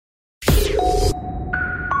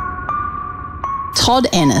Todd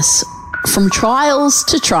Ennis, From Trials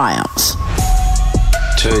to Triumph.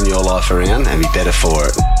 Turn your life around and be better for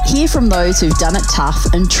it. Hear from those who've done it tough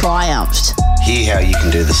and triumphed. Hear how you can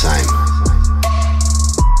do the same.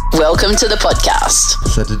 Welcome to the podcast.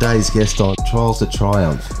 So today's guest on Trials to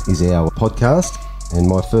Triumph is our podcast. And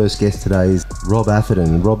my first guest today is Rob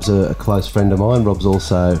Atherton. Rob's a close friend of mine. Rob's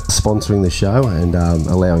also sponsoring the show and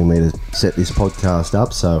allowing me to set this podcast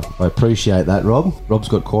up. So I appreciate that, Rob. Rob's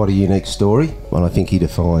got quite a unique story, and I think he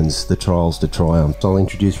defines the trials to triumph. So I'll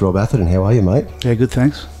introduce Rob Atherton. How are you, mate? Yeah, good,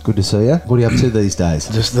 thanks. Good to see you. What are you up to these days?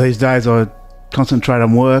 Just these days I concentrate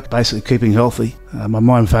on work, basically keeping healthy. My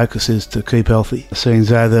main focus is to keep healthy. Seeing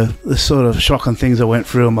the sort of shocking things I went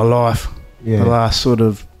through in my life, the last sort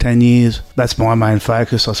of 10 years, that's my main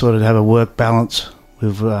focus. I sort of have a work balance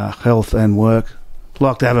with health and work.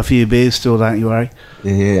 Like to have a few beers still, don't you worry?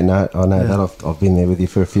 Yeah, no, I know that. I've been there with you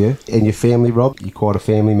for a few. And your family, Rob? You're quite a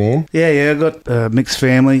family man? Yeah, I got a mixed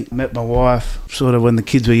family. Met my wife sort of when the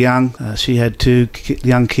kids were young. She had two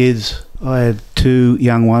young kids. I had two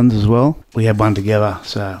young ones as well. We had one together,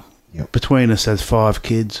 so between us there's 5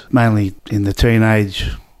 kids, mainly in the teenage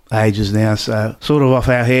ages now, so sort of off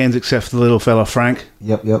our hands except for the little fella Frank.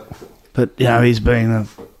 Yep. But, he's been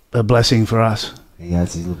a blessing for us. He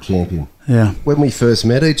has his little champion. Yeah. When we first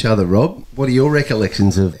met each other, Rob, what are your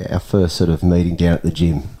recollections of our first sort of meeting down at the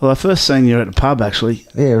gym? Well, I first seen you at the pub, actually.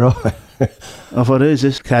 Yeah, right. I thought, who's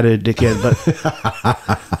this cat-head dickhead?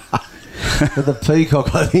 But the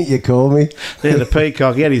peacock, I think you called me. Yeah, the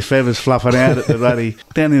peacock. He had his feathers fluffing out at the bloody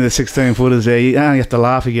down in the 16-footers there. You only have to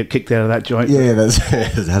laugh if you get kicked out of that joint. Yeah,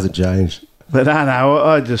 it hasn't changed. But no,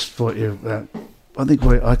 I just thought you. I think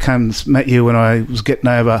I met you when I was getting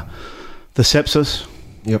over the sepsis.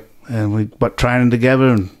 Yep. And we got training together,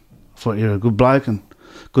 and I thought you're a good bloke and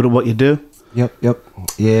good at what you do. Yep.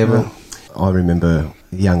 Yeah, well, I remember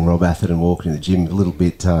young Rob Atherton walking in the gym a little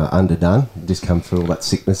bit underdone, just come through all that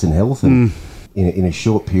sickness and health. And in a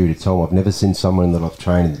short period of time, I've never seen someone that I've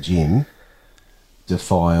trained in the gym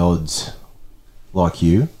defy odds like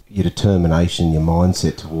you. Your determination, your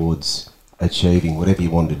mindset towards achieving whatever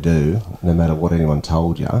you want to do, no matter what anyone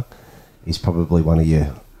told you, is probably one of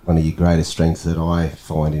your greatest strengths that I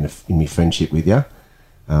find in my friendship with you.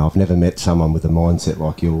 I've never met someone with a mindset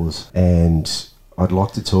like yours, and I'd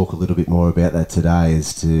like to talk a little bit more about that today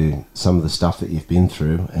as to some of the stuff that you've been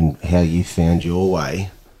through and how you found your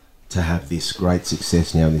way to have this great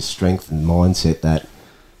success now and this strength and mindset that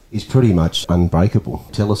is pretty much unbreakable.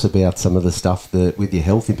 Tell us about some of the stuff that, with your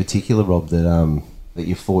health in particular, Rob, that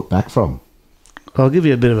you fought back from. I'll give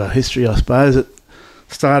you a bit of a history, I suppose. It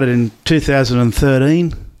started in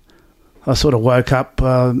 2013. I sort of woke up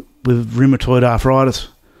with rheumatoid arthritis,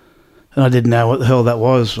 and I didn't know what the hell that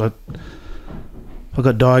was. I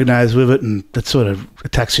got diagnosed with it, and that sort of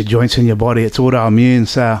attacks your joints in your body. It's autoimmune,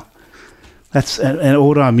 so that's an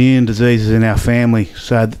autoimmune disease in our family.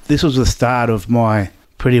 So this was the start of my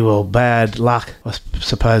pretty well bad luck, I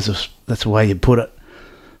suppose that's the way you put it.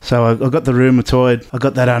 So I got the rheumatoid, I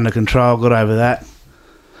got that under control, got over that.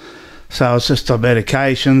 So I was just on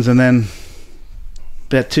medications, and then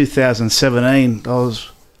about 2017, I was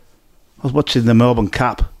watching the Melbourne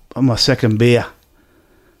Cup on my second beer.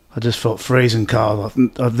 I just felt freezing cold.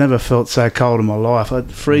 I've never felt so cold in my life.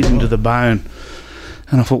 I'd freezing to the bone.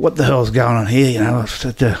 And I thought, what the hell's going on here? I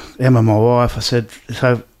said to Emma, my wife, I said,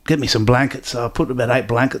 so get me some blankets. So I put about 8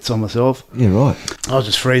 blankets on myself. Yeah, right. I was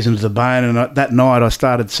just freezing to the bone, and that night I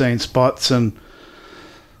started seeing spots and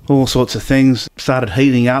all sorts of things. Started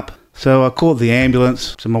heating up. So I called the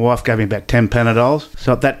ambulance. So my wife gave me about 10 Panadols.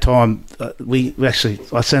 So at that time,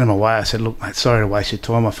 I sent him away. I said, look, mate, sorry to waste your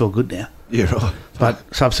time. I feel good now. Yeah, right.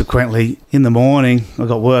 But subsequently, in the morning, I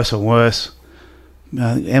got worse and worse.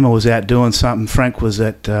 Emma was out doing something. Frank was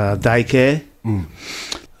at daycare.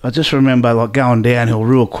 I just remember going downhill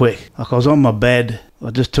real quick. I was on my bed.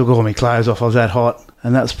 I just took all my clothes off. I was that hot.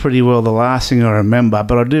 And that's pretty well the last thing I remember.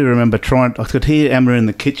 But I do remember I could hear Emma in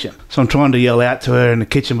the kitchen. So I'm trying to yell out to her in the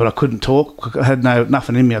kitchen, but I couldn't talk. I had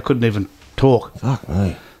nothing in me. I couldn't even talk. Fuck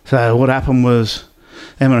me. So what happened was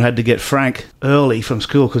Emma had to get Frank early from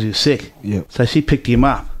school because he was sick. Yep. So she picked him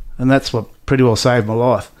up. And that's what pretty well saved my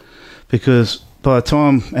life. Because by the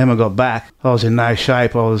time Emma got back, I was in no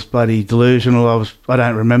shape. I was bloody delusional. I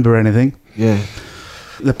don't remember anything. Yeah.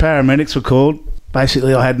 The paramedics were called.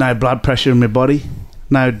 Basically, I had no blood pressure in my body.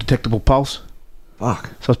 No detectable pulse. Fuck.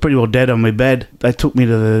 So I was pretty well dead on my bed. They took me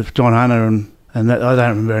to the John Hunter, and that, I don't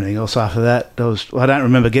remember anything else after that. I don't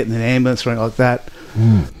remember getting an ambulance or anything like that.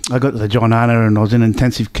 I got to the John Hunter, and I was in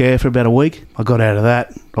intensive care for about a week. I got out of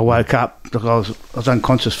that. I woke up. I was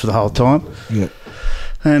unconscious for the whole time. Yeah.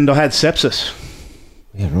 And I had sepsis.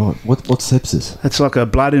 Yeah, right. What's sepsis? It's like a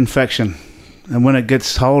blood infection. And when it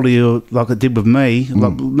gets hold of you, like it did with me,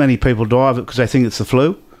 like many people die of it because they think it's the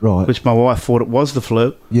flu. Right. Which my wife thought it was the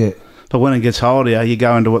flu. Yeah. But when it gets hold of you, you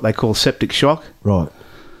go into what they call septic shock. Right.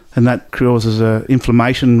 And that causes a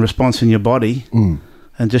inflammation response in your body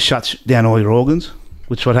and just shuts down all your organs,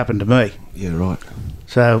 which is what happened to me. Yeah, right.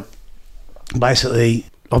 So basically,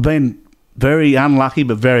 I've been very unlucky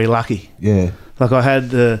but very lucky. Yeah. Like I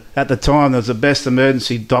had, at the time, there was the best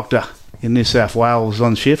emergency doctor in New South Wales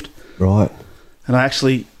on shift. Right. And I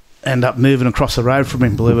actually end up moving across the road from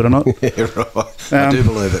him, believe it or not. Yeah, right. I do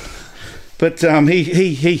believe it. But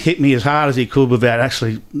he hit me as hard as he could without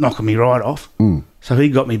actually knocking me right off. So he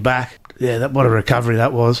got me back. Yeah, what a recovery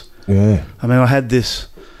that was. Yeah. I mean, I had the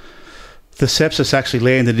sepsis actually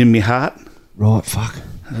landed in my heart. Right, fuck.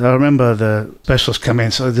 I remember the specialist come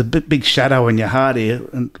in, so there's a big shadow in your heart here.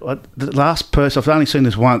 And the last person, I've only seen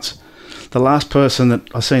this once, the last person that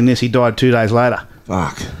I seen this, he died 2 days later.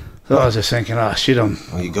 Fuck. So I was just thinking, oh shit, Are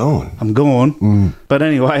you gone? I'm gone. But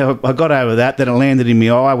anyway, I got over that. Then it landed in my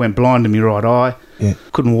eye. I went blind in my right eye. Yeah.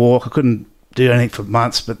 Couldn't walk. I couldn't do anything for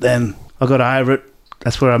months. But then I got over it.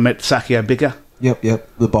 That's where I met Sakio Bicker. Yep.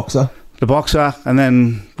 The boxer. The boxer. And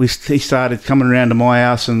then he started coming around to my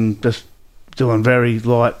house and just doing very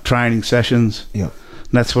light training sessions. Yep.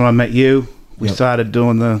 And that's when I met you. We Yep. started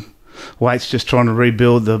doing the weights, just trying to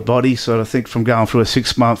rebuild the body. So I think from going through a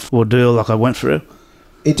 6-month ordeal like I went through.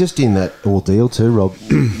 It just in that ordeal too, Rob.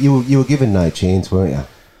 you were given no chance, weren't you?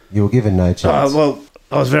 You were given no chance. Well,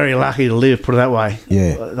 I was very lucky to live, put it that way.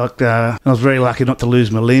 Yeah. Like, I was very lucky not to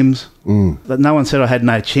lose my limbs. But no one said I had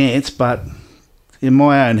no chance, but in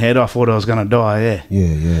my own head, I thought I was going to die, yeah.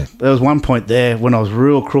 Yeah. There was one point there when I was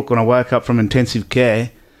real crook when I woke up from intensive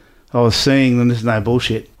care. I was seeing, and this is no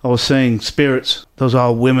bullshit, I was seeing spirits, those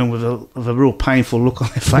old women with a real painful look on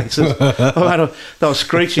their faces. They were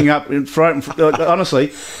screeching up in front.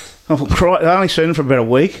 Honestly, I only seen them for about a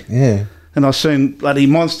week. Yeah. And I've seen bloody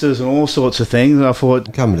monsters and all sorts of things. And I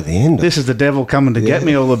thought, Coming to the end. this is the devil coming to get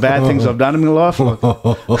me, all the bad things I've done in my life.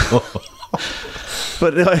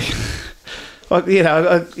 But,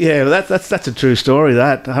 that's a true story,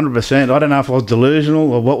 that, 100%. I don't know if I was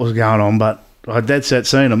delusional or what was going on, but I dead set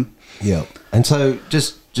seen them. Yeah. And so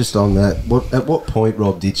just on that, at what point,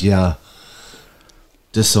 Rob, did you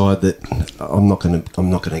decide that I'm not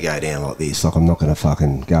gonna go down like this? Like I'm not gonna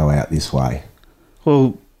fucking go out this way.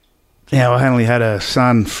 Well, I only had a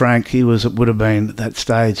son, Frank. He would have been at that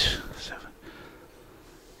stage.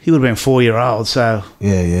 He would have been 4-year-old. So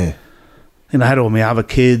Yeah. I had all my other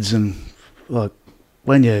kids, and like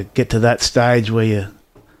when you get to that stage where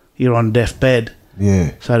you're on deathbed.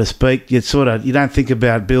 Yeah. So to speak, you don't think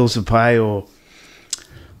about bills to pay or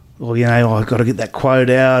I've got to get that quote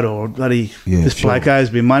out or bloody this bloke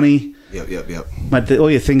owes me money. Yep. But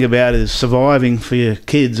all you think about is surviving for your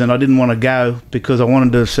kids, and I didn't want to go because I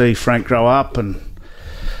wanted to see Frank grow up and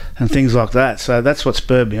things like that. So that's what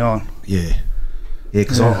spurred me on. Yeah,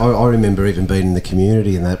 because I remember even being in the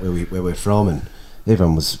community and that where we're from, and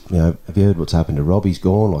everyone was, have you heard what's happened to Rob? He's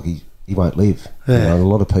gone, like he won't live. Yeah. And a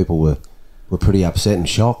lot of people were pretty upset and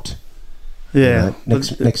shocked. Yeah.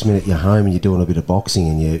 Next minute you're home and you're doing a bit of boxing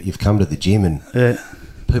and you've come to the gym and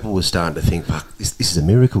people were starting to think, fuck, this is a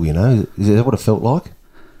miracle, Is that what it felt like?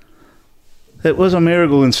 It was a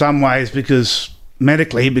miracle in some ways because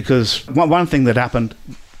one thing that happened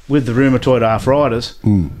with the rheumatoid arthritis,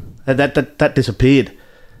 that disappeared.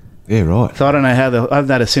 Yeah, right. So I don't know how I haven't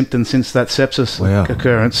had a symptom since that sepsis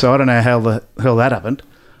occurrence, so I don't know how the hell that happened.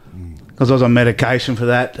 Because I was on medication for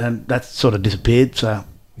that and that sort of disappeared, so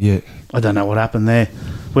I don't know what happened there.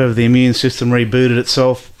 Whether the immune system rebooted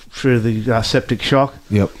itself through the septic shock.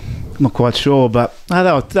 Yep. I'm not quite sure, but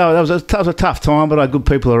that was a tough time, but I had good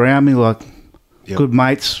people around me, like good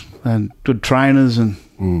mates and good trainers, and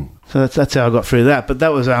so that's how I got through that. But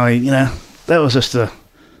that was only, that was just a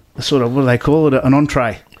sort of, what do they call it, an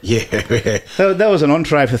entree. Yeah. That was an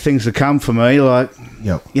entree for things to come for me. Like,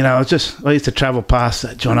 I used to travel past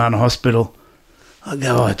that John Arnold Hospital. I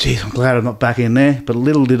go, oh, geez, I'm glad I'm not back in there. But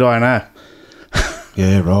little did I know.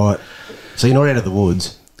 Yeah, right. So you're not out of the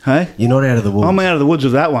woods. Hey? You're not out of the woods. I'm out of the woods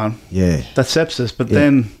with that one. Yeah. That's sepsis. But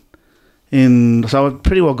then, so I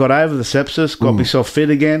pretty well got over the sepsis, got myself fit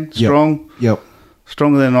again, strong. Yep.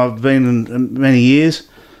 Stronger than I've been in many years.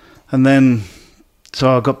 And then,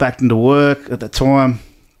 so I got back into work at the time.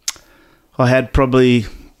 I had we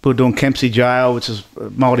were doing Kempsey Jail, which is a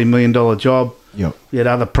multi-million-dollar job. Yep. We had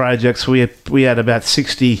other projects. We had about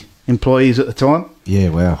 60 employees at the time. Yeah,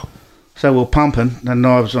 wow. So we were pumping, and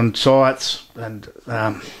I was on sites and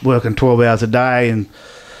working 12 hours a day, and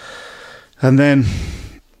then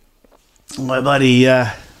my buddy,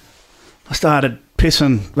 I started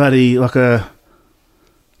pissing, buddy,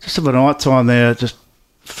 just about night time there, just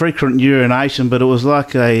frequent urination, but it was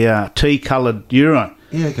like a tea-coloured urine.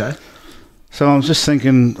 Yeah, okay. So I was just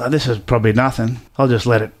thinking, this is probably nothing. I'll just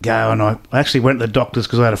let it go. And I actually went to the doctors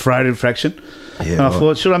because I had a throat infection. Yeah, and I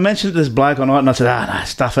thought, should I mention it to this bloke or not? And I said, no,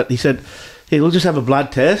 stuff it. He said, we'll just have a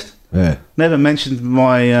blood test. Yeah. Never mentioned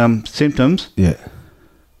my symptoms. Yeah.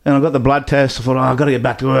 And I got the blood test. I thought, I've got to get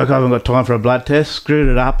back to work. I haven't got time for a blood test. Screwed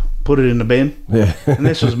it up, put it in the bin. Yeah. And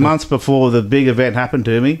this was months before the big event happened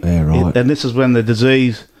to me. Yeah, right. And this is when the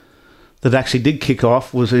disease that actually did kick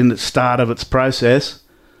off was in the start of its process.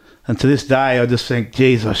 And to this day, I just think,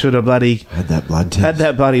 geez, I should have bloody had that blood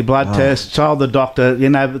test. Test. Told the doctor,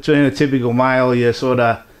 between a typical male, you sort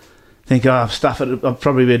of think, I've stuffed it. I've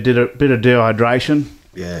probably did a bit of dehydration.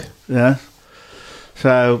 Yeah. Yeah.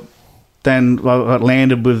 So then I got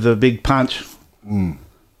landed with the big punch. I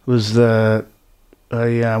was about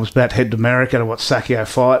to head to America to watch Sakio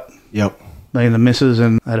fight. Yep. Me and the missus,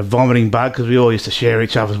 and I had a vomiting bug because we all used to share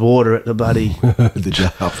each other's water at the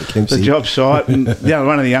the job site. And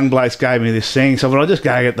one of the young blokes gave me this thing, so I thought, I'll just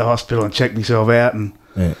go get the hospital and check myself out. And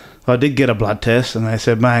I did get a blood test, and they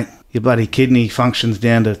said, mate, your bloody kidney function's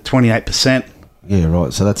down to 28%. Yeah,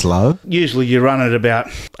 right. So that's low. Usually you run at about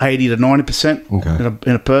 80 to 90%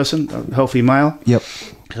 in a person, a healthy male. Yep.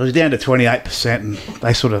 It was down to 28%, and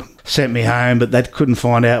they sort of sent me home, but they couldn't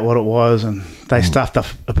find out what it was, and they stuffed up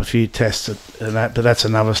a few tests and that. But that's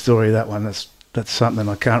another story. That one, that's something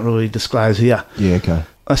I can't really disclose here. Yeah, okay.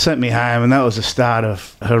 They sent me home, and that was the start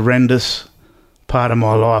of a horrendous part of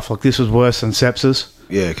my life. Like, this was worse than sepsis.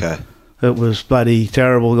 Yeah, okay. It was bloody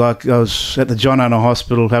terrible. Like, I was at the John Hunter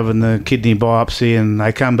Hospital having the kidney biopsy, and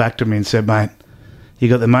they come back to me and said, mate, you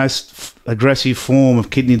got the most aggressive form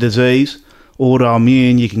of kidney disease,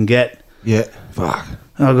 autoimmune you can get. Yeah. Fuck.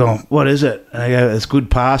 And I go, what is it? And they go, it's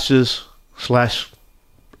good pastures /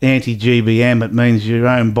 anti-GBM. It means your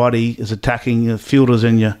own body is attacking the filters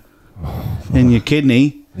in your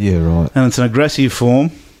kidney. Yeah, right. And it's an aggressive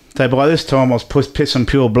form. So by this time I was pissing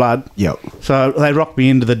pure blood. Yep. So they rocked me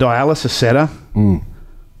into the dialysis centre.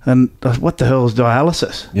 And I said, what the hell is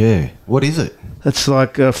dialysis? Yeah. What is it? It's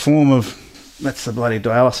like a form of... That's the bloody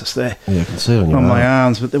dialysis there. Yeah, I can see it on your my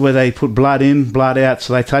arms. But where they put blood in, blood out.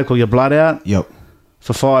 So they take all your blood out. Yep.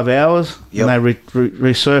 For 5 hours. Yep. And they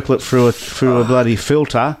recircle it through a bloody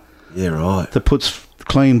filter. Yeah, right. That puts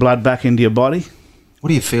clean blood back into your body. What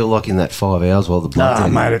do you feel like in that 5 hours while the blood's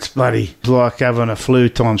in? Mate, it's like having a flu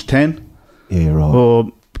times 10. Yeah, right.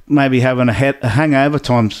 Or maybe having a hangover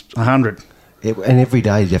times 100. And every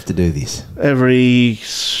day you have to do this? Every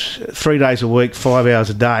 3 days a week, 5 hours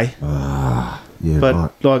a day. Yeah, but,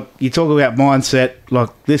 right. like, you talk about mindset, like,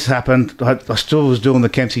 this happened. I still was doing the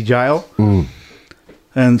Kempsey jail.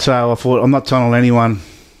 And so I thought, I'm not telling anyone.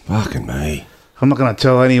 Fucking me. I'm not going to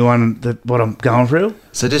tell anyone what I'm going through.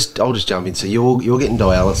 So I'll just jump in. So you're getting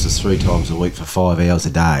dialysis 3 times a week for 5 hours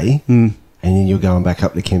a day, and then you're going back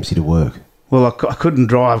up to Kempsey to work. Well, I couldn't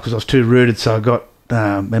drive because I was too rooted, so I got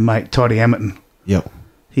my mate Toddy Hamilton. Yep.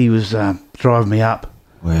 He was driving me up.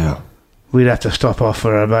 Wow. We'd have to stop off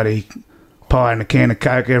for a bloody pie and a can of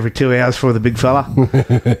Coke every 2 hours for the big fella.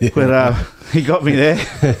 But he got me there.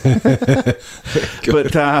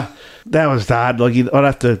 But that was hard. Like, I'd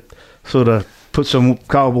have to sort of put some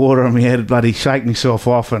cold water on my head, bloody shake myself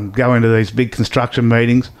off and go into these big construction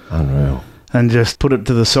meetings. Unreal. And just put it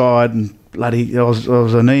to the side, and bloody, I was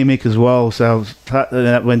anemic as well, so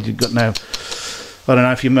when you got no, I don't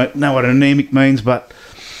know if you know what anemic means, but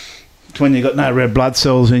it's when you got no red blood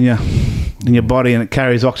cells in your body and it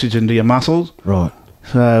carries oxygen to your muscles. Right.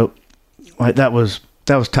 So, like, that was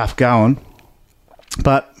tough going,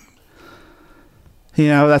 but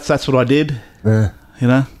that's what I did. Yeah.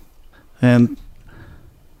 And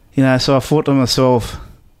so I thought to myself,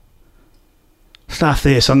 stuff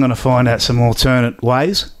this, I'm going to find out some alternate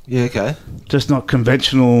ways. Yeah, okay. Just not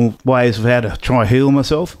conventional ways of how to try heal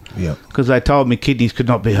myself. Yeah. Because they told me kidneys could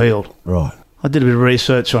not be healed. Right. I did a bit of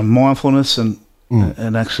research on mindfulness and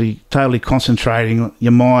actually totally concentrating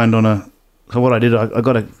your mind on so what I did, I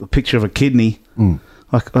got a picture of a kidney. I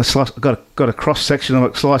got a cross section of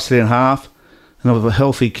it, sliced it in half, and it was a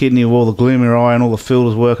healthy kidney with all the glomeruli and all the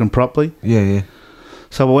filters working properly. Yeah, yeah.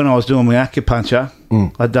 So when I was doing my acupuncture,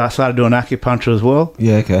 I started doing acupuncture as well.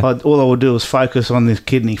 Yeah, okay. All I would do was focus on this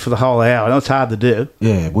kidney for the whole hour. I know it's hard to do.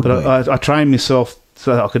 Yeah, it would but be. I trained myself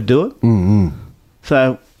so that I could do it.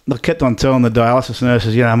 So I kept on telling the dialysis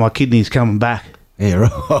nurses, my kidney's coming back. Yeah,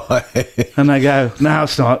 right. And they go, no,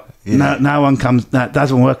 it's not. Yeah. No one comes. No, it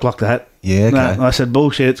doesn't work like that. Yeah, okay. No. I said,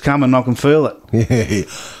 bullshit, it's coming. I can feel it. Yeah.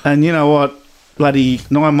 And you know what? bloody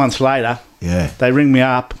 9 months later, Yeah. they ring me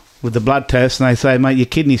up with the blood test and they say, mate, your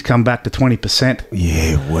kidneys come back to 20%.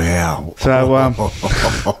 Yeah, wow. So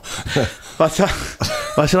I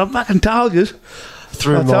said, I fucking told you.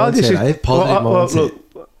 Through I told you. mindset, eh? Positive mindset.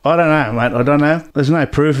 Look, I don't know, mate. I don't know. There's no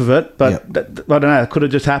proof of it, but Yep. I don't know. It could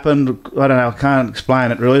have just happened. I don't know. I can't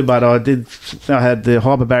explain it really, but I had the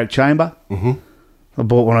hyperbaric chamber. Mm-hmm. I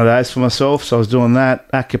bought one of those for myself, so I was doing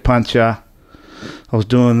that. Acupuncture. I was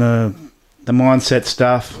doing the mindset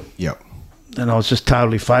stuff, Yep. and I was just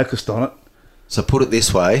totally focused on it. So put it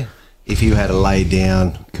this way, if you had to lay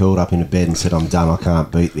down, curled up in a bed and said, I'm done, I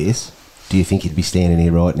can't beat this, do you think you'd be standing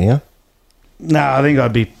here right now? No, I think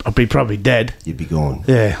I'd be probably dead. You'd be gone.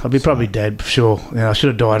 Yeah, I'd be probably dead for sure. I should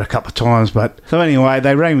have died a couple of times, but so anyway,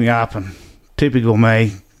 they rang me up and typical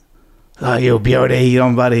me. Oh, you beauty,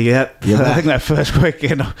 I'm bloody out. Yeah. I think that first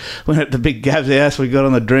weekend I went at the big Gav's house, we got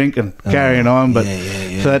on the drink and carrying on, but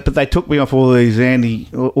yeah. but they took me off all these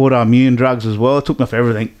autoimmune drugs as well. It took me off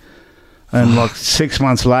everything, and like 6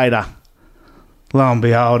 months later, lo and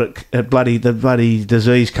behold, the bloody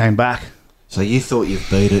disease came back. So you thought you've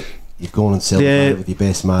beat it, you've gone and celebrated with your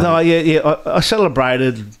best mate. No, I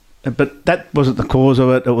celebrated, but that wasn't the cause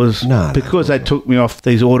of it. It was because they took me off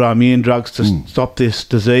these autoimmune drugs to stop this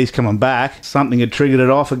disease coming back. Something had triggered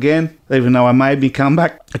it off again, even though I made me come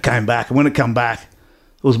back. It came back, and when it came back,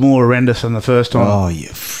 it was more horrendous than the first time. Oh,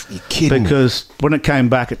 you're kidding Because when it came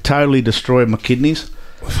back, it totally destroyed my kidneys.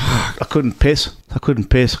 I couldn't piss. I couldn't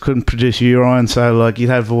produce urine, so like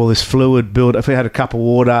you'd have all this fluid build. If we had a cup of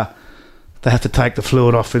water, they have to take the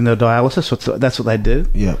fluid off in the dialysis. That's what they do.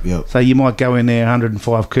 Yep. So you might go in there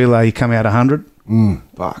 105 kilo, you come out 100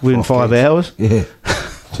 within 5 hours. Yeah.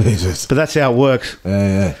 Jesus. But that's how it works.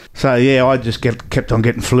 Yeah. So yeah, I just kept on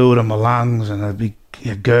getting fluid in my lungs and I'd be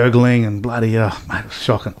gurgling and bloody, mate, it was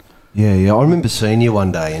shocking. Yeah. I remember seeing you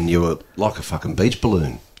one day and you were like a fucking beach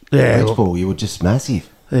balloon. Yeah. Beach ball. You were just massive.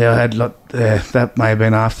 Yeah, I had that may have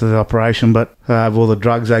been after the operation, but of all the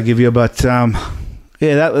drugs they give you. But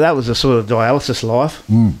that was a sort of dialysis life.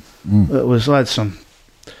 I had some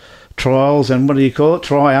trials and what do you call it?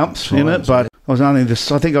 Triumphs in it, but I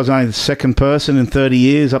think I was only the second person in 30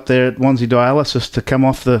 years up there at Wannsee Dialysis to come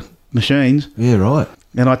off the machines. Yeah, right.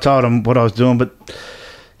 And I told them what I was doing, but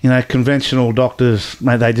conventional doctors,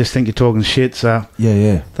 mate, they just think you're talking shit. So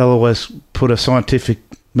yeah, they'll always put a scientific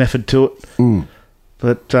method to it.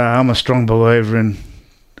 But I'm a strong believer in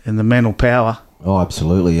the mental power. Oh,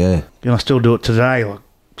 absolutely, yeah. And I still do it today, like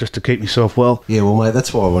just to keep myself well. Yeah, well, mate,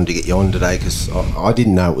 that's why I wanted to get you on today, because I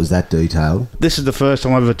didn't know it was that detailed. This is the first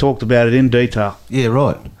time I've ever talked about it in detail. Yeah,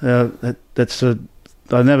 right.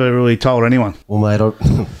 I never really told anyone. Well, mate,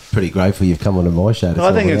 I'm pretty grateful you've come onto my show.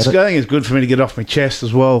 I think it's good for me to get off my chest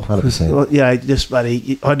as well. 100%. Yeah, just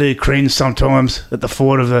buddy, I do cringe sometimes at the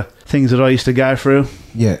thought of the things that I used to go through.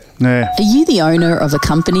 Yeah. Are you the owner of a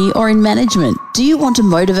company or in management? Do you want to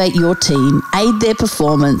motivate your team, aid their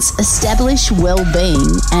performance, establish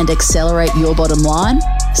well-being and accelerate your bottom line?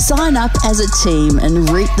 Sign up as a team and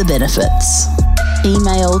reap the benefits.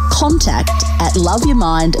 Email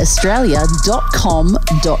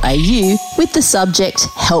contact@loveyourmindaustralia.com.au with the subject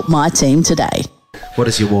Help My Team Today. What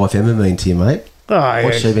does your wife Emma mean to you, mate?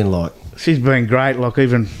 What's she been like? She's been great. Like,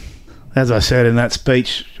 even as I said in that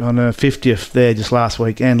speech on her 50th there just last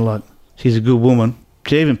weekend, like, she's a good woman.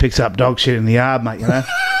 She even picks up dog shit in the yard, mate,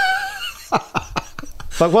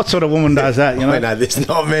 Like, what sort of woman does that, I know, there's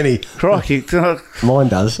not many. Crikey. Mine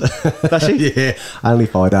does. Does she? Yeah, only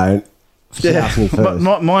if I don't. She asks me first.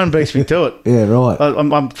 But mine beats me to it. Yeah, right.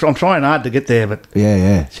 I'm trying hard to get there, but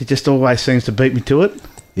Yeah. she just always seems to beat me to it.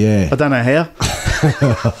 Yeah. I don't know how.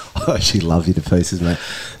 Oh, she loves you to pieces, mate.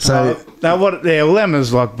 So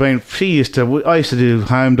Emma's like I used to do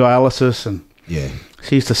home dialysis, and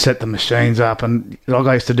she used to set the machines up, and like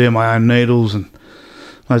I used to do my own needles, and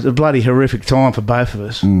it was a bloody horrific time for both of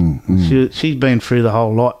us. She's been through the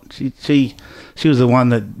whole lot. She was the one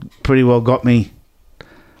that pretty well got me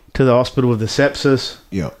to the hospital with the sepsis.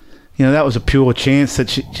 Yeah. That was a pure chance that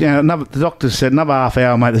the doctor said another half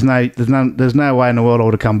hour, mate. There's no way in the world I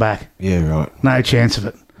would have come back. Yeah, right. No chance of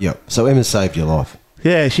it. Yep. So Emma saved your life.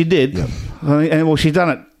 Yeah, she did. Yep. She'd done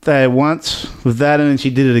it there once with that, and then she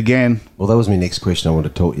did it again. Well, that was my next question I wanted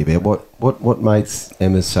to talk to you about. What makes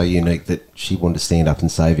Emma so unique that she wanted to stand up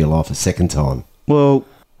and save your life a second time? Well,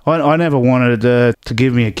 I never wanted to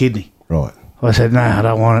give me a kidney. Right. I said, no, I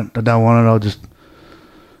don't want it.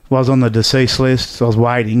 I was on the deceased list. I was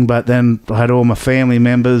waiting, but then I had all my family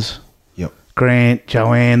members. Yep. Grant,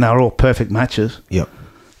 Joanne, they were all perfect matches. Yep.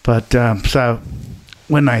 But so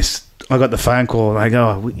when I got the phone call, they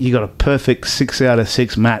go, you got a perfect 6 out of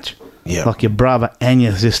 6 match. Yeah. Like your brother and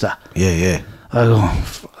your sister. Yeah. I go,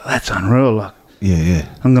 that's unreal. Like, Yeah.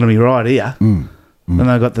 I'm going to be right here. And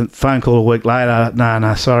I got the phone call a week later.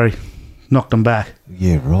 No, sorry. Knocked them back.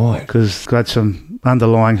 Yeah, right. Because got some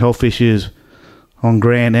underlying health issues on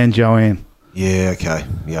Grant and Joanne. Yeah, okay.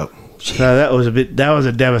 Yep. So that was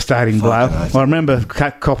a devastating blow. Oath. I remember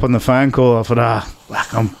copping the phone call. I thought,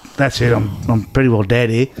 that's it. I'm pretty well dead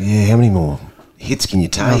here. Yeah, how many more hits can you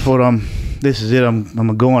take? I thought, this is it. I'm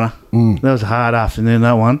a goner. That was a hard afternoon,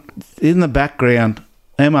 that one. In the background,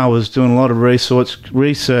 Emma was doing a lot of research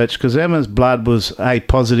because Emma's blood was A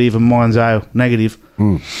positive and mine's O negative.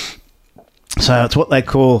 So it's what they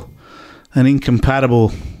call an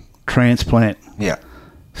incompatible transplant. Yeah.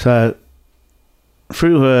 So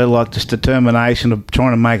through her just determination of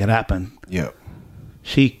trying to make it happen,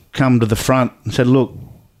 she come to the front and said, look,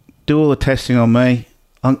 do all the testing on me.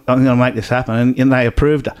 I'm going to make this happen. And they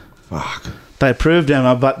approved her. Fuck. They approved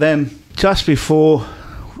Emma, but then just before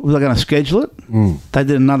we were going to schedule it, they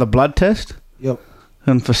did another blood test. Yep.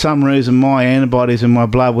 And for some reason, my antibodies in my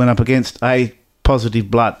blood went up against A positive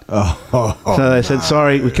blood. So they said,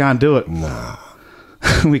 sorry, we can't do it. No.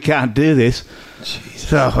 We can't do this. Jesus.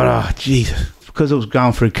 So I thought, Jesus. Because it was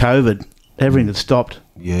going through COVID, everything had stopped.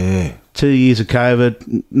 Yeah. 2 years of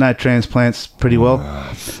COVID, no transplants, pretty well.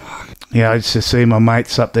 Fuck. Yeah, I used to see my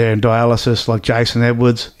mates up there in dialysis, like Jason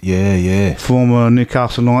Edwards, Yeah. former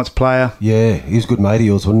Newcastle Knights player. Yeah, he was a good mate of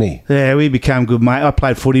yours, wasn't he? Yeah, we became good mate. I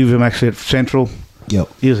played footy with him actually at Central. Yep.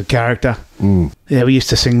 He was a character. Yeah, we used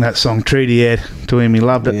to sing that song, Treaty Ed, to him. He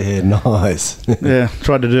loved it. Yeah, nice. Yeah,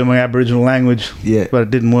 tried to do my Aboriginal language, but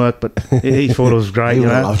it didn't work. But he thought it was great. He you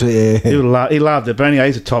know? loved it, yeah. He loved it. But anyway,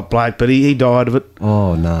 he's a top bloke. But he died of it.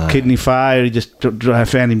 Oh, no. Kidney failure. He just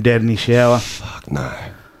found him dead in his shower. Fuck, no.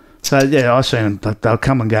 So, yeah, I seen him. They'll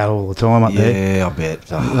come and go all the time up there. Yeah, I bet.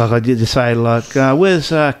 Like I did just say, where's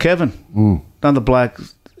Kevin? Another bloke.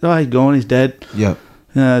 Oh, he's gone. He's dead. Yep.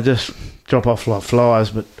 Just drop off like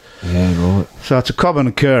flies. But Yeah, right. so it's a common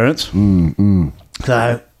occurrence.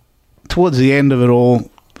 So towards the end of it all,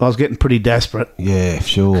 I was getting pretty desperate. Yeah,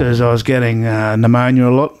 sure. Because I was getting pneumonia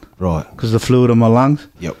a lot. Right. Because of the fluid in my lungs.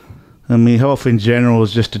 Yep. And my health in general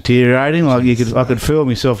was just deteriorating. Like I could feel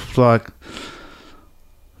myself like.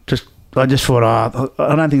 I just thought, I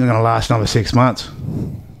don't think I'm going to last another 6 months.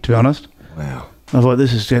 To be honest. Wow. I thought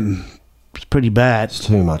this is it's pretty bad. It's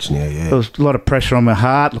too much now, yeah. There was a lot of pressure on my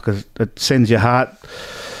heart because it sends your heart.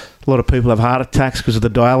 A lot of people have heart attacks because of the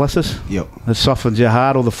dialysis. Yep. It softens your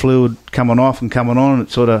heart, all the fluid coming off and coming on. And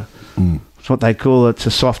it's sort of, it's what they call it's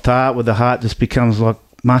a soft heart where the heart just becomes like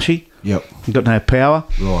mushy. Yep. You've got no power.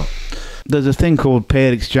 Right. There's a thing called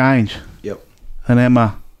paired exchange. Yep. And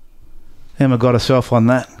Emma got herself on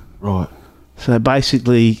that. Right. So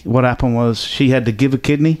basically what happened was she had to give a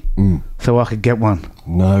kidney so I could get one.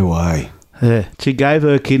 No way. Yeah. She gave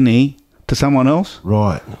her kidney to someone else.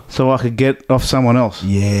 Right. So I could get off someone else.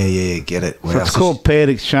 Yeah, get it. Wow. So it's called paired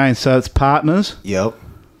exchange. So it's partners. Yep.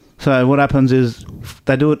 So what happens is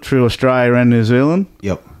they do it through Australia and New Zealand.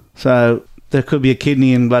 Yep. So there could be a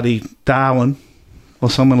kidney in bloody Darwin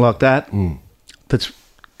or someone like that that's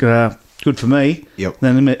good for me. Yep.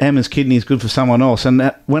 Then Emma's kidney is good for someone else.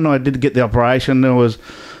 And when I did get the operation, there was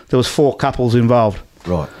 4 couples involved.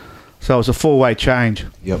 Right. So it was a 4-way change.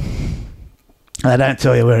 Yep. They don't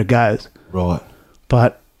tell you where it goes. Right.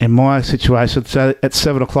 But in my situation, so at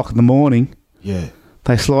 7 o'clock in the morning, Yeah.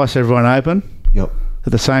 they slice everyone open Yep.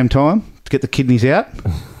 at the same time to get the kidneys out.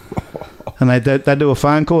 And they do a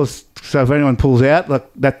phone call. So if anyone pulls out, like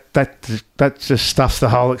that just stuffs the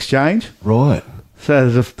whole exchange. Right. So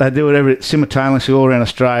they do it simultaneously all around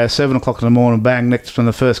Australia. 7 o'clock in the morning, bang, next from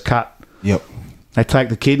the first cut. Yep. They take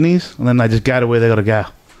the kidneys and then they just go to where they got to go.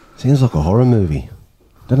 Sounds like a horror movie,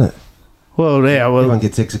 doesn't it? Well, yeah. Well, Everyone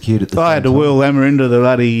gets executed at the I same had to time. wheel Emma into the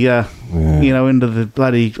bloody, into the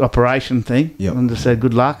bloody operation thing. Yep. And just said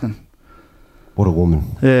good luck. And What a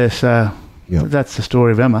woman. yeah, so Yep. that's the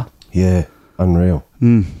story of Emma. Yeah. Unreal.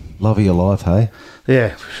 Love of your life, hey? Yeah,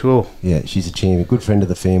 for sure. Yeah, she's a champion. Good friend of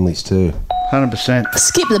the family's too. 100%.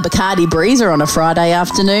 Skip the Bacardi Breezer on a Friday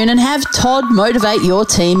afternoon and have Todd motivate your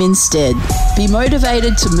team instead. Be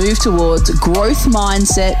motivated to move towards growth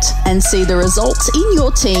mindset and see the results in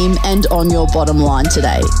your team and on your bottom line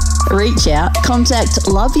today. Reach out, contact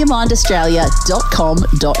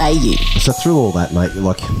loveyourmindaustralia.com.au. So through all that, mate,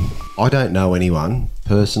 I don't know anyone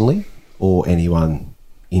personally or anyone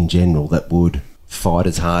in general that would fight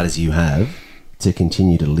as hard as you have to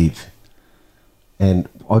continue to live. And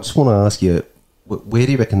I just want to ask you, where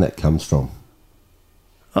do you reckon that comes from?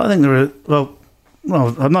 I think there are, well,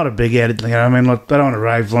 I'm not a big headed thing. I mean, like, I don't want to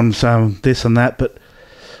rave on some this and that, but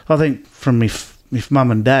I think from my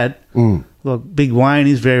mum and dad. Like Big Wayne,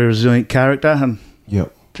 he's a very resilient character, and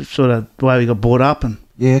Yep. just sort of the way we got brought up, and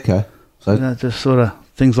Yeah, okay. So, just sort of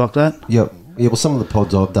things like that. yep. Yeah, well, some of the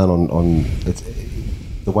pods I've done on it's,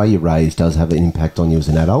 the way you're raised does have an impact on you as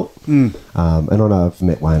an adult. And I know I've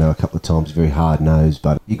met Wayno a couple of times, very hard-nosed,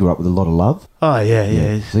 but you grew up with a lot of love. Oh,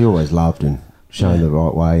 yeah. So you always loved and shown the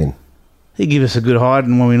right way. And He gave us a good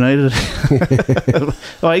hiding when we needed it.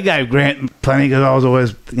 Oh, he gave Grant plenty because I was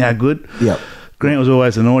always good. Yep. Grant was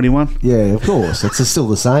always the naughty one. Yeah, of course. It's still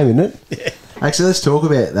the same, isn't it? Yeah. Actually, let's talk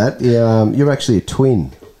about that. Yeah, you're actually a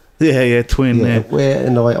twin. Yeah, twin. Yeah. Where,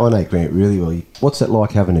 and I know Grant really well. What's it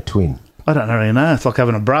like having a twin? I don't really know. It's like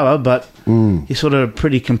having a brother, but he's sort of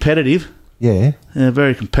pretty competitive. Yeah.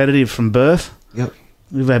 Very competitive from birth. Yep.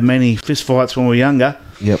 We've had many fist fights when we were younger.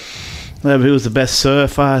 Yep. Who was the best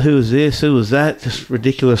surfer? Who was this? Who was that? Just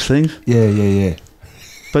ridiculous things. Yeah.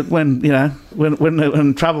 But when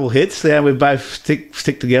when trouble hits, we both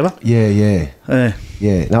stick together. Yeah.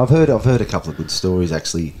 Yeah. Now I've heard a couple of good stories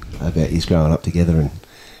actually about you growing up together and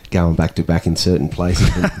going back to back in certain places.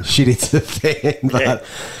 And shit hits the fan, but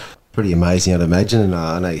pretty amazing, I'd imagine. And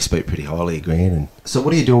I know you speak pretty highly of Grant. And so,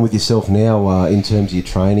 what are you doing with yourself now in terms of your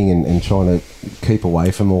training and trying to keep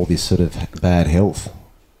away from all this sort of bad health?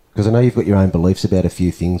 Because I know you've got your own beliefs about a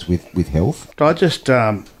few things with health. I just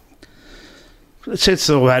since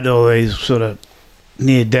I've had all these sort of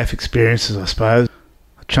near-death experiences, I suppose,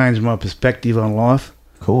 I changed my perspective on life.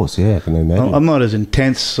 Of course, yeah, I can imagine. I'm not as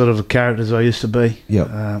intense sort of a character as I used to be. Yep.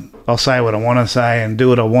 I'll say what I want to say and do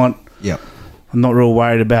what I want. Yep. I'm not real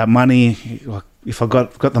worried about money. Like if I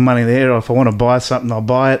got the money there, or if I want to buy something, I'll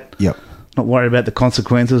buy it. Yep. Not worried about the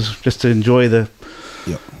consequences. Just to enjoy the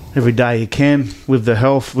every day you can with the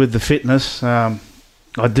health, with the fitness. I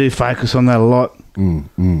do focus on that a lot.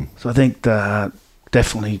 So I think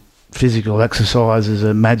definitely physical exercise is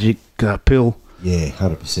a magic pill. Yeah,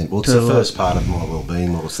 100%. Well, it's the first part of my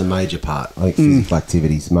well-being. Well, it's the major part. I think physical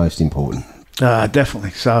activity is most important.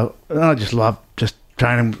 Definitely. So I just love just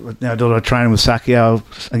training. Do a lot of training with Sakio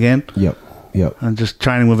again. Yep. And just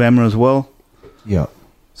training with Emma as well. Yep.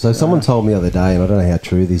 So someone told me the other day, and I don't know how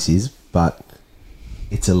true this is, but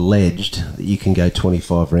it's alleged that you can go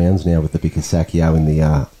 25 rounds now with the Sakio in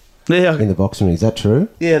the boxing ring. Is that true?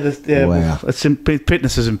 Yeah. Wow.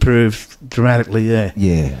 Fitness has improved dramatically. Yeah.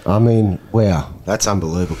 Yeah. I mean, wow, that's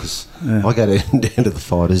unbelievable. Because I go down to the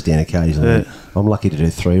fighters den occasionally. Yeah. I'm lucky to do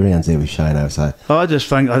 3 rounds there with Shano. So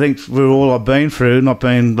I think for all I've been through, not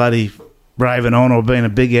being bloody raving on or being a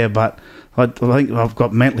big air, but I think I've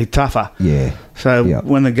got mentally tougher. Yeah. So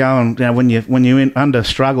when they're going, when you're under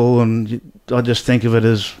struggle, and I just think of it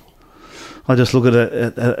as, I just look at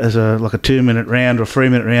it as like a 2-minute round or a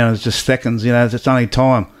 3-minute round as just seconds. It's only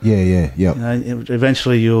time. Yeah.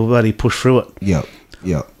 Eventually you'll bloody push through it. Yeah.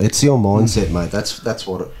 It's your mindset, mate. That's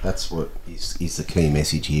what is the key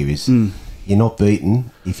message here. Is you're not beaten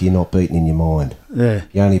if you're not beaten in your mind. Yeah.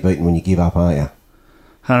 You're only beaten when you give up, aren't you?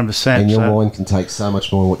 100%. And your mind can take so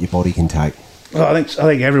much more than what your body can take. Well, I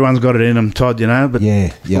think everyone's got it in them, Todd. But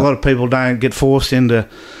a lot of people don't get forced into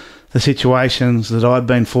the situations that I've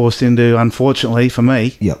been forced into. Unfortunately for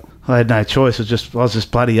me, I had no choice. I was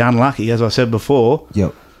just bloody unlucky, as I said before.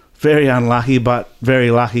 Very unlucky, but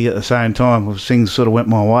very lucky at the same time. Things sort of went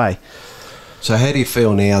my way. So how do you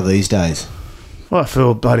feel now these days? Well, I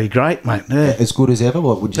feel bloody great, mate. Yeah. As good as ever?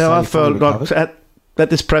 What would you say? I felt like at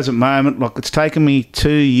this present moment, like it's taken me 2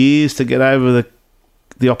 years to get over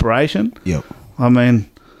the operation. Yep. I mean,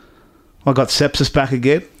 I got sepsis back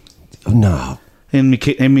again. No. In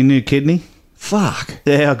my new kidney. Fuck.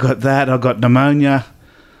 Yeah, I got that. I got pneumonia.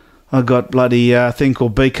 I got bloody thing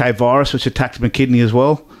called BK virus, which attacked my kidney as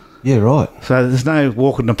well. Yeah, right. So there's no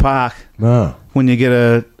walk in the park. No. When you get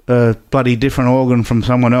a bloody different organ from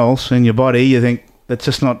someone else in your body, you think it's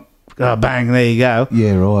just not, bang, there you go.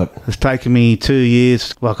 Yeah, right. It's taken me 2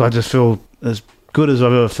 years. Like, I just feel as good as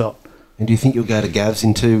I've ever felt. And do you think you'll go to Gavs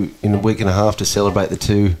in a week and a half to celebrate the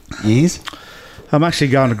 2 years? I'm actually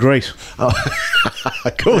going to Greece. Oh,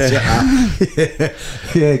 of course you are.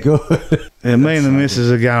 Yeah, good. Yeah, me and the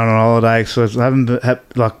missus are going on holiday, so I haven't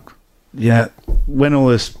when all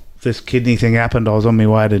this kidney thing happened, I was on my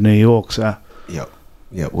way to New York, so...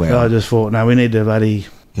 Yep, wow. So I just thought, no, we need to bloody...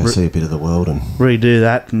 Go see a bit of the world and... redo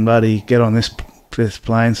that and bloody get on this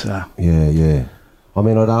plane, so... Yeah. I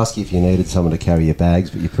mean, I'd ask you if you needed someone to carry your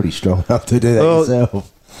bags, but you're pretty strong enough to do that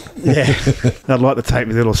yourself. Yeah. I'd like to take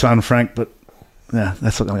my little son, Frank, but... Yeah,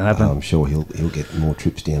 that's not going to happen. I'm sure he'll get more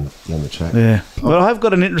trips down the track. Yeah. But I have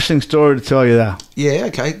got an interesting story to tell you, though. Yeah,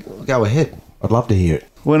 okay. Go ahead. I'd love to hear it.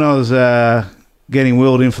 When I was getting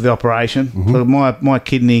wheeled in for the operation, my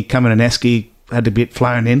kidney coming in Esky had to be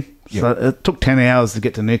flown in. Yep. So it took 10 hours to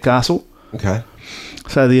get to Newcastle. Okay.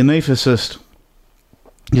 So the anaesthetist,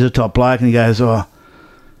 he's a top bloke, and he goes,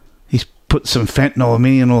 he's put some fentanyl in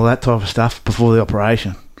me and all that type of stuff before the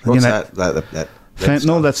operation. What's You know, that fentanyl,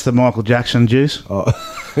 stuff? that's the Michael Jackson juice. Oh,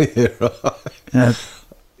 yeah, right.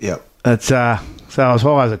 Yep. It's, so I was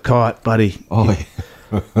high as a kite, buddy. Oh,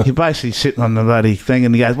 yeah. You're basically sitting on the bloody thing,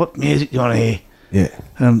 and he goes, what music do you want to hear? Yeah.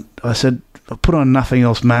 And I said, I put on Nothing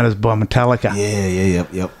Else Matters by Metallica.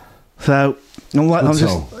 Yep. So I'm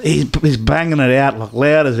just, he's banging it out like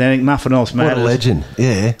loud as anything, Nothing Else Matters. What a legend.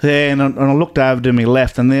 Yeah. Yeah, and I looked over to my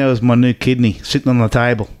left, and there was my new kidney sitting on the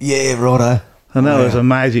table. Yeah, righto. And that was an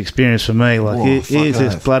amazing experience for me. Like, here's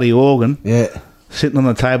this bloody organ sitting on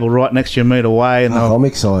the table right next to you, a metre away. And I'm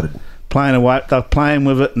excited. They're playing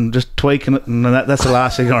with it and just tweaking it, and that's the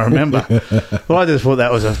last thing I remember. Well, I just thought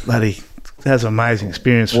that was an amazing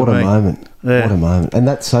experience for me. What a moment. Yeah. What a moment. And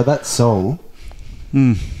that song,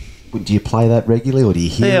 do you play that regularly, or do you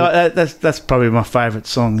hear it? Yeah, that's probably my favourite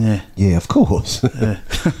song, yeah. Yeah, of course. Yeah.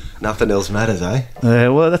 Nothing else matters, eh? Yeah,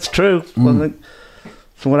 well, that's true. Well, I think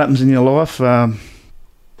for what happens in your life,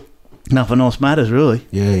 nothing else matters, really.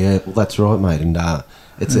 Yeah. Well, that's right, mate. And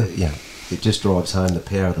it just drives home the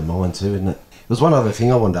power of the mind too, isn't it? There was one other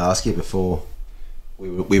thing I wanted to ask you before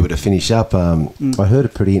we were to finish up. I heard a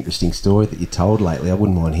pretty interesting story that you told lately. I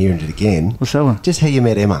wouldn't mind hearing it again. What's that one? Just how you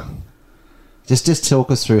met Emma. Just talk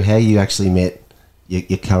us through how you actually met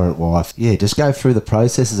your current wife. Yeah, just go through the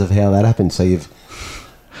processes of how that happened. So you've...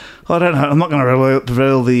 I don't know. I'm not going to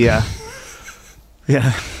reveal the...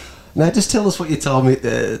 yeah. No, just tell us what you told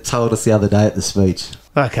us the other day at the speech.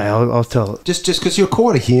 Okay, I'll tell it. Just because you're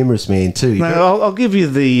quite a humorous man too. No, I'll give you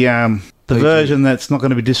the version that's not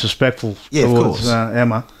going to be disrespectful towards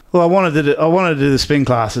Emma. Well, I wanted to do the spin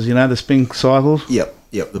classes, the spin cycles. Yep,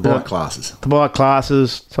 the bike classes. The bike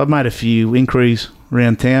classes. So I've made a few inquiries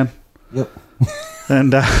around town. Yep.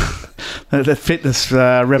 And the Fitness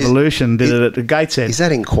Revolution did it at Gateshead. Is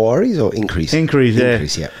that inquiries or increase? Inquiries, yeah.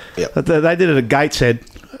 Increase, yep. But they did it at Gateshead.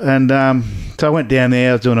 And so I went down there,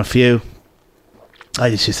 I was doing a few. I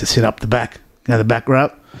just used to sit up the back, the back row.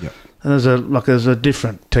 Yep. And there's a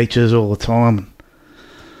different teachers all the time.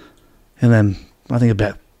 And then I think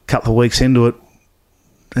about a couple of weeks into it,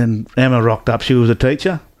 and Emma rocked up. She was a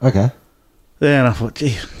teacher. Okay. Yeah, and I thought,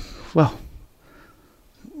 gee, well,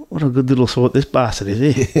 what a good little sort this bastard is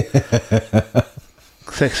here.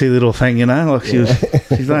 Sexy little thing, like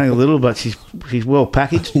she's only a little, but she's well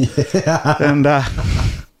packaged. Yeah. And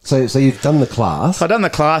so you've done the class. I've done the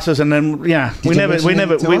classes, and then we had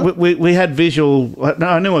visual. No,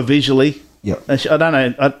 I knew her visually. Yep. I don't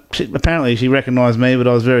know. Apparently, she recognised me, but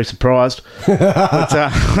I was very surprised.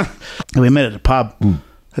 But, we met at a pub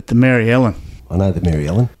at the Mary Ellen. I know the Mary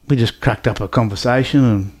Ellen. We just cracked up a conversation,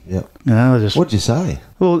 and What'd you say?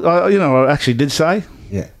 Well, I actually did say.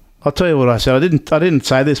 Yeah. I'll tell you what I said. I didn't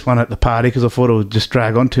say this one at the party because I thought it would just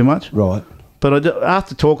drag on too much. Right. But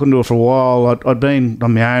after talking to her for a while, I'd been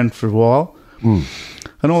on my own for a while, and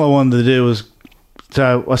all I wanted to do was,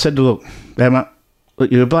 so I said to her, look, Emma,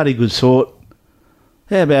 you're a bloody good sort.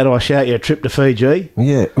 How about I shout you a trip to Fiji?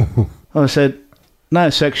 Yeah. I said,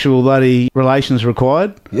 no sexual bloody relations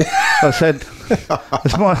required. Yeah. I said,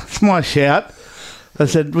 it's my shout. I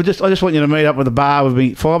said, I just want you to meet up at the bar with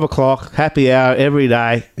me, 5 o'clock, happy hour every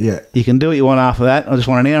day. Yeah. You can do what you want after that. I just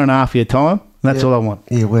want an hour and a half of your time. That's all I want.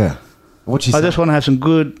 Yeah, wow. What'd you say? I just want to have some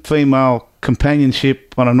good female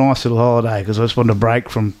companionship on a nice little holiday because I just want to break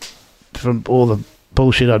from all the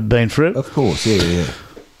bullshit I'd been through. Of course, yeah.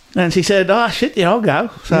 And she said, oh, shit, yeah, I'll go.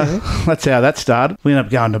 So that's how that started. We ended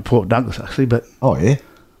up going to Port Douglas, actually. But oh, yeah?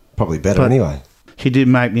 Probably better anyway. She did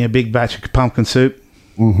make me a big batch of pumpkin soup.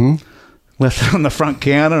 Mm-hmm. Left it on the front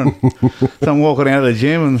counter. And so I'm walking out of the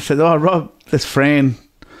gym and said, oh, Rob, that's Fran,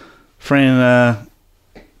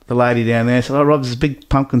 the lady down there, said, oh, Rob, there's a big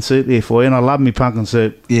pumpkin soup here for you, and I love me pumpkin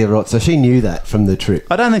soup. Yeah, right. So she knew that from the trip?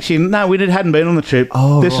 I don't think we hadn't been on the trip.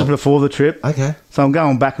 Oh, this was before the trip. Okay. So I'm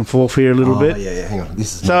going back and forth here a little bit. Yeah, hang on.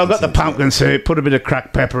 So I got the pumpkin soup, put a bit of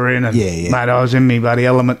cracked pepper in, and mate, I was in me bloody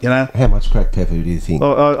element, How much cracked pepper do you think?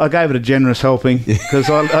 Well, I gave it a generous helping, because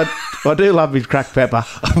I do love his cracked pepper.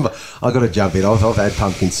 I got to jump in. I've had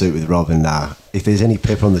pumpkin soup with Rob, and if there's any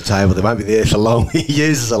pepper on the table, they won't be there for long. He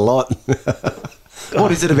uses a lot.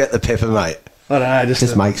 What is it about the pepper, mate? I don't know.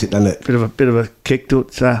 Just makes it, doesn't it? Bit of a kick to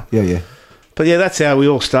it. So. Yeah. But yeah, that's how we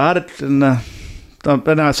all started. And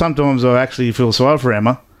sometimes I actually feel sorry for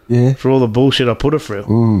Emma. Yeah. For all the bullshit I put her through.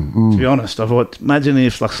 To be honest, I thought, imagine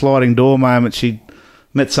if like sliding door moment she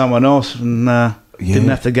met someone else and didn't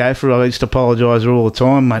have to go for it. I used to apologise her all the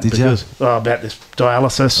time, mate. Did because about this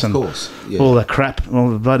dialysis and of course, all the crap,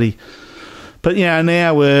 all the bloody But,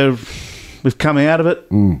 now we've come out of it.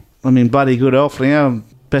 I'm in bloody good health now.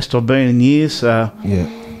 Best I've been in years. So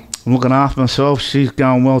I'm looking after myself. She's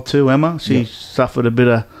going well too, Emma. She suffered a bit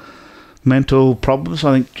of mental problems,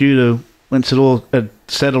 I think, due to once it all had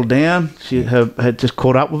settled down, she had just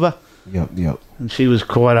caught up with her. Yep. And she was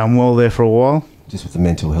quite unwell there for a while. Just with the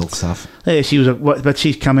mental health stuff. Yeah, she was, but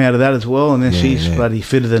she's come out of that as well, and then she's bloody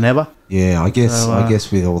fitter than ever. Yeah, I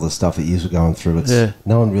guess with all the stuff that you were going through, it's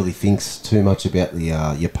no one really thinks too much about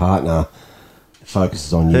the your partner.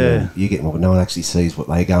 Focuses on you. Yeah. You get more, but no one actually sees what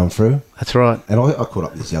they're going through. That's right. And I caught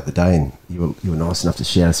up with this the other day, and you were nice enough to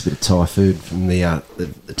share us a bit of Thai food from the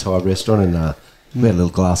Thai restaurant, and we had a little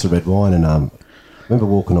glass of red wine, and I remember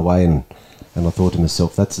walking away, and I thought to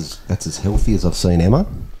myself, that's as healthy as I've seen Emma,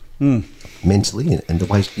 mentally, and the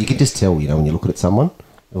way you can just tell, when you look at someone,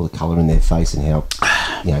 all the colour in their face and how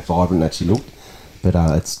vibrant that she looked. But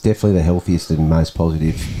it's definitely the healthiest and most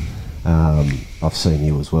positive. I've seen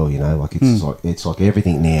you as well, it's like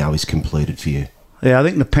everything now is completed for you. Yeah, I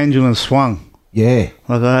think the pendulum swung. Yeah.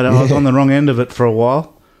 Like I was on the wrong end of it for a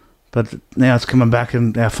while, but now it's coming back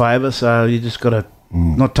in our favour, so you just got to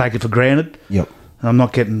not take it for granted. Yep. I'm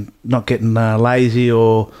not getting lazy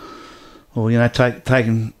or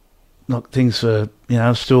taking things for,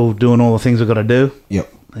 still doing all the things I've got to do.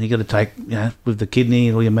 Yep. And you got to take, with the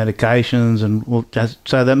kidney, all your medications, and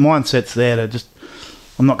so that mindset's there to just,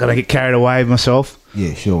 I'm not going to get carried away with myself.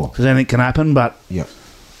 Yeah, sure. Because anything can happen, but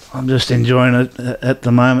I'm just enjoying it at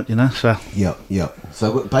the moment, so. Yep.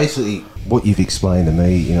 So basically what you've explained to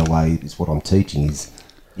me, in a way, is what I'm teaching is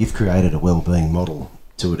you've created a wellbeing model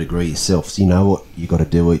to a degree yourself. So you know what you got to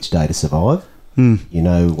do each day to survive. You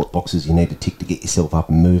know what boxes you need to tick to get yourself up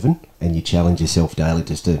and moving, and you challenge yourself daily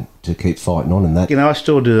just to keep fighting on. And that, I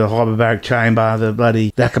still do the hyperbaric chamber, the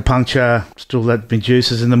bloody acupuncture, still let me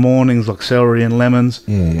juices in the mornings like celery and lemons.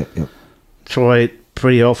 Yep. Try it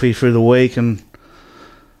pretty healthy through the week, and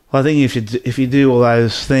I think if you do all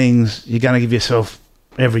those things, you're going to give yourself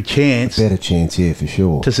every chance. A better chance, yeah, for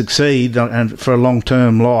sure. To succeed and for a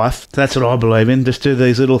long-term life. That's what I believe in. Just do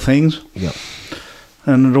these little things. Yep.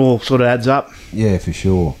 And it all sort of adds up. Yeah, for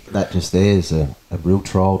sure. That just there's a real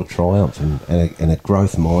trial to triumph and a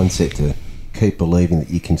growth mindset to keep believing that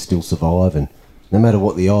you can still survive. And no matter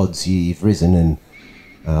what the odds, you've risen. And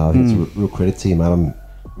I think it's a real credit to you, mate. I'm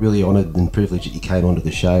really honoured and privileged that you came onto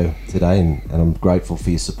the show today, and I'm grateful for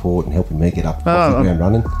your support and helping me get up off the ground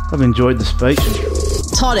running. I've enjoyed the speech.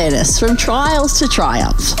 Todd Ennis, from Trials to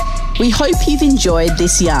Triumph. We hope you've enjoyed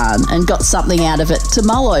this yarn and got something out of it to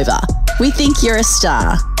mull over. We think you're a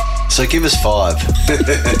star. So give us 5.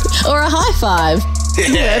 Or a high five,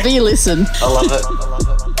 wherever you listen. I love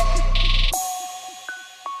it.